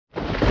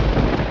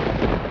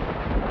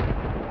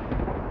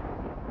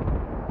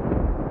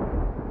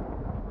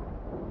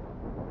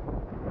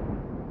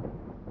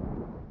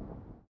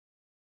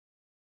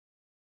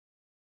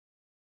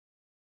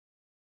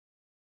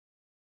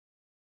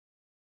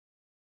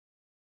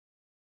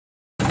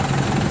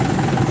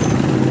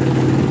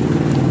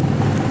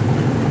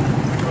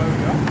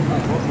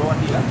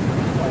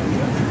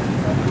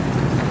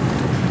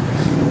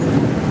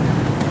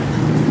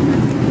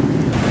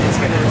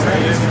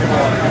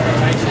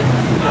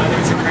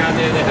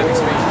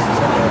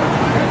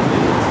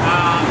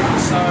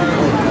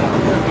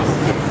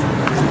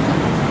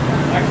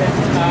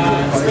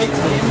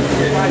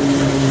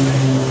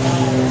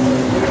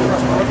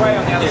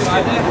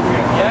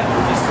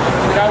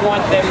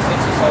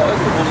guys,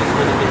 the bullies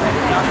winning the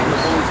nothing, the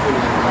bullies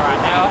winning.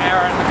 Alright, now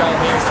our end goal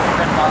here is to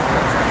prevent violent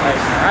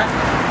confrontation, alright?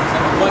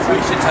 Like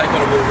we should take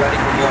on a more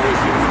radical line of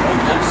view.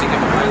 I'm sick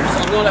of it, mate.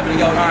 I'm not having to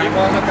go. Alright,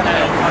 well, I'm not going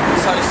to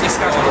so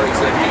discuss politics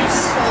with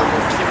these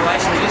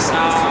stipulations.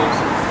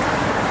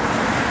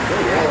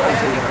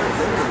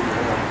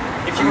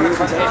 If you want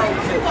to contact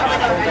me,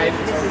 call David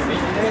to the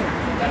video,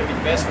 that would be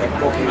the best. We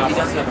can walk him up. He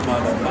doesn't have a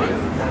mobile phone.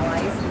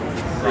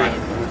 Right.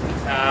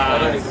 I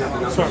don't even have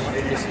the number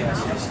of this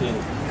house. It's still.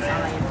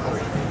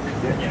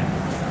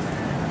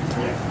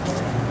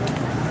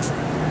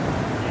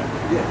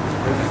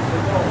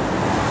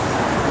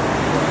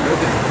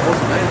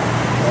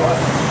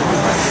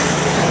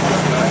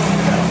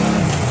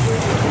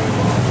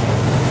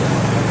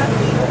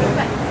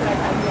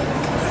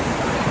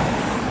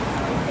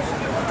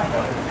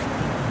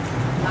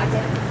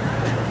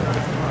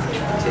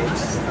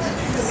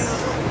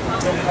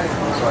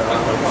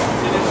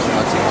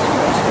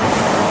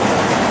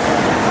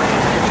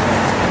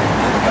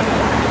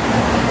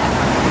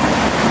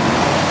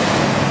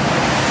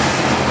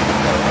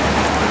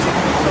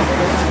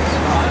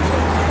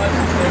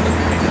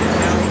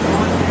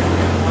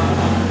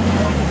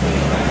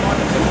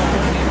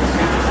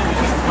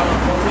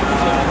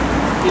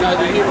 You know,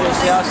 the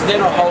Humanist House, they're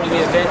not holding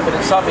the event, but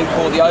it's something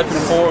called the Open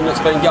Forum that's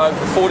been going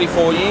for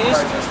 44 years,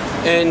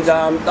 and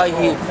they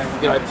hear,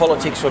 you know,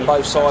 politics from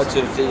both sides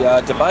of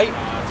the debate.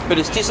 But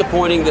it's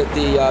disappointing that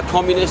the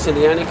communists and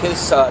the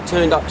anarchists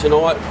turned up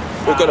tonight.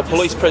 We've got a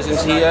police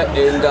presence here,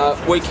 and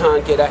we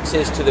can't get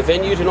access to the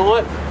venue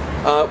tonight.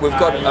 We've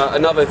got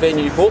another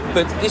venue booked,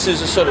 but this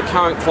is a sort of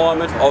current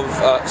climate of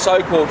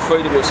so-called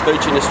freedom of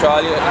speech in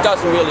Australia. It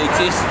doesn't really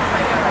exist.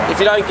 If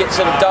you don't get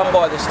sort of done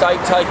by the state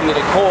taking you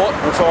to court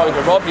and trying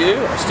to rob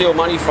you, steal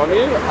money from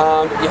you,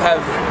 you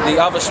have the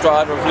other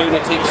strata of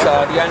lunatics,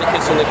 the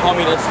anarchists and the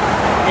communists,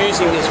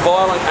 using this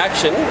violent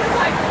action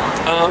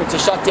to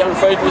shut down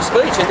freedom of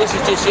speech. And this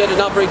is just yet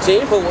another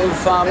example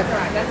of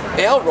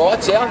our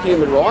rights, our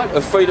human right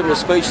of freedom of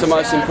speech, the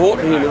most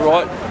important human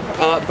right,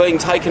 being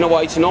taken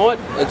away tonight.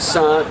 It's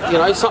you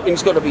know,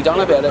 something's got to be done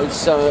about it.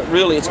 It's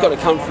really, it's got to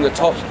come from the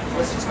top.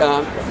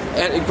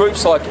 And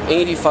groups like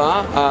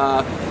Antifa,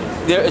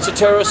 it's a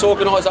terrorist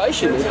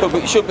organisation.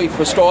 It should be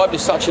prescribed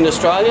as such in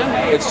Australia.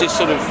 It's just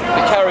sort of,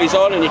 it carries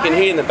on, and you can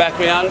hear in the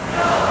background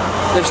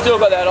they've still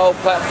got that old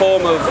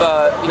platform of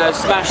you know,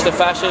 smash the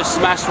fascists,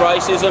 smash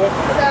racism,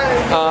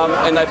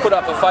 and they put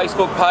up a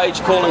Facebook page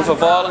calling for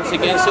violence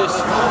against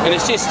us, and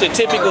it's just a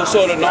typical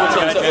sort of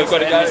nonsense that we've got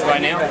to go this way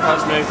now.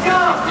 Let's move.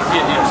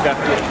 Let's go.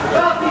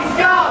 Nazis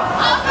go!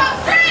 Off the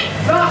street!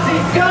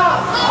 Nazis go!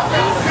 Off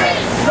the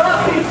street!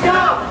 Nazis go!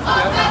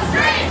 Off the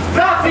street!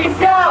 Nazis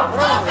go!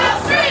 Off the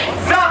street!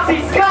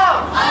 Nazis go!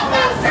 Off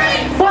the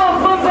street!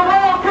 Muslims are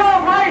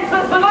welcome!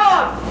 Racists are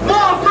not!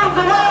 Muslims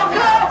are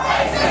welcome!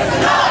 Racists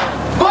are not!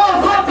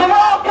 Muslims are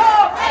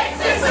welcome!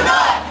 Racists are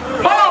not!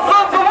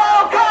 Muslims are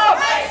welcome!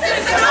 Racists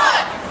are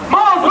not!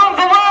 Muslims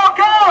are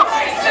welcome!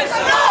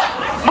 Racists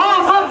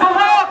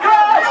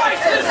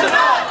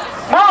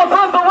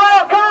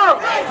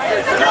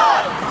are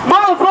not!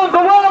 Muslims are welcome! Racists are not! Muslims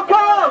are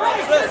welcome!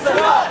 Racists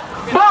are not!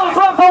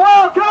 Muslims are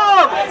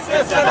welcome!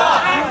 Racists are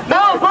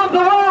not! Muslims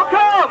are welcome! Racists are not! Muslims are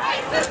welcome!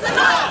 Racists are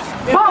not!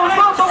 Muslims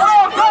are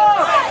welcome!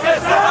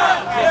 Racists are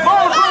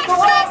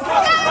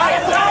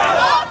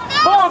not!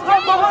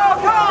 Muslims are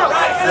welcome!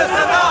 Racists are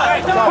not!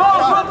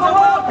 Muslims are welcome! Racists are not! Muslims are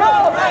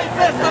welcome!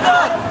 Racists are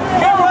not!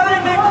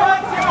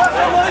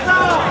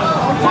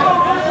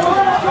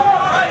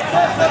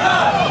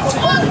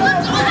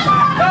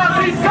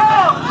 Nazis go!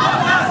 Off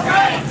the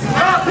streets!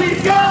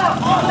 Nazis go!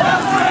 Off the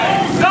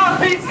streets!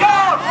 Nazis go!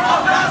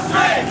 Off the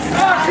streets!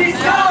 Nazis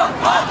go!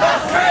 Off the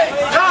streets!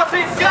 Nazis go! Off the streets! Nazis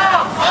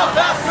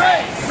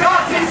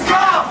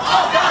go!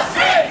 Off the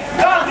streets!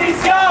 Nazis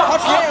go!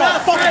 Off the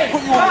streets!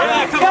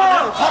 Nazis go!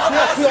 Off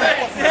the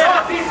streets!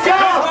 Nazis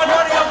go!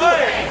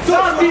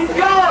 Nazis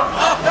go!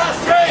 Off the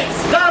streets!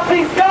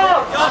 Nazis go!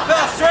 Off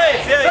the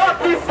streets!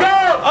 Nazis go!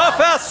 Off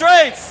our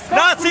streets!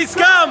 Nazi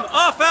scum!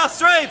 Off our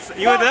streets!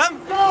 You with them?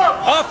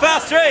 Off our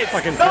streets!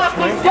 Fucking touch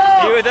me.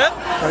 You with them?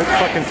 Don't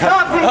fucking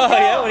touch me. Oh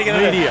yeah, what are you going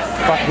to do? Media.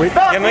 Fuck with.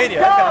 Yeah, media.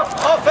 Okay.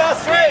 Off our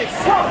streets!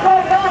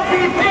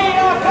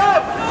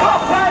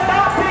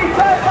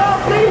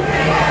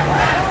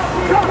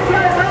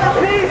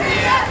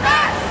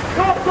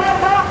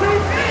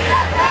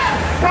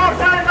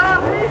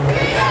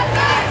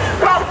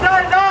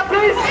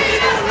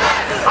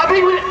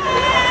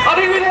 I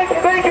think we need to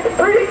make it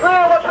pretty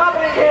clear what's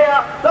happening here,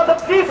 that the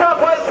New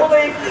South Wales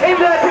police, in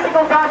their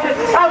typical fashion,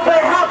 as they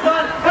have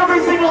done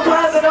every single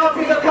time the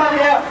Nazis have come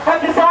here,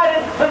 have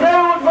decided that they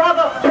would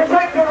rather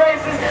protect the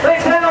racists. They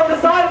stand on the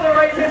side of the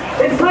racists.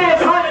 It's clear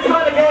time and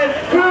time again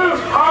who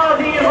are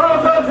the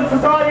lowest in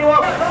society.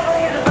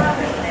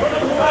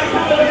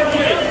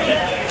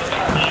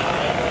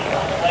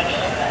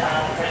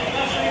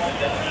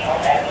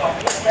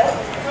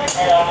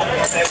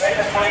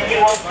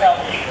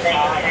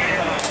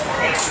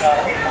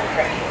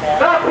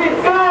 Nazis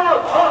go!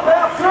 Off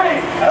our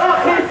street!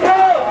 Nazis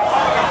go!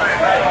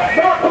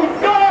 Nazis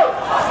go!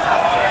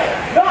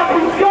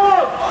 Nazis go!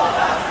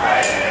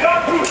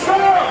 Nazis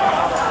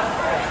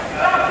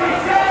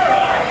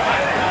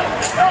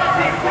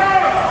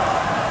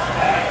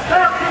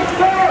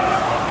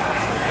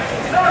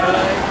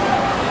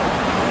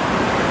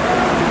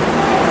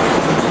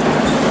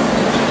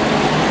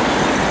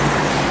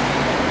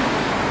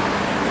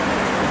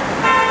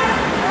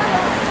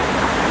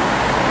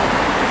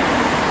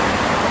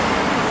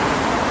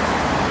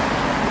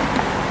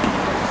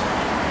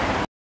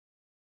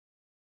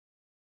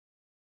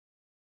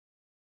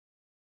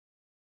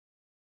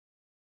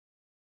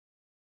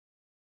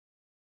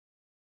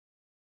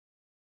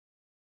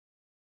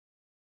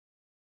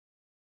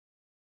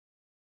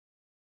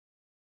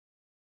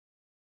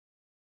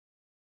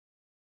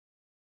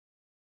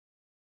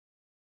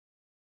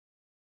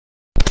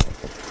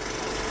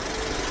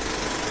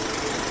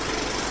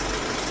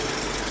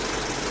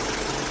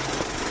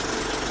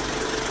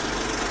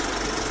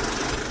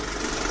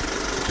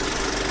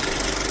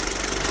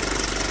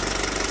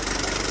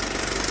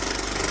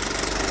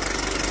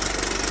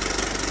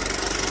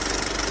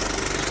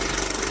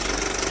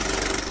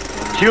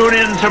tune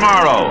in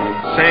tomorrow.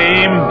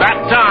 Same bat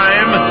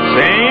time,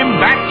 same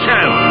bat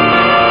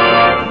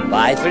channel.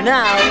 Bye for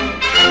now.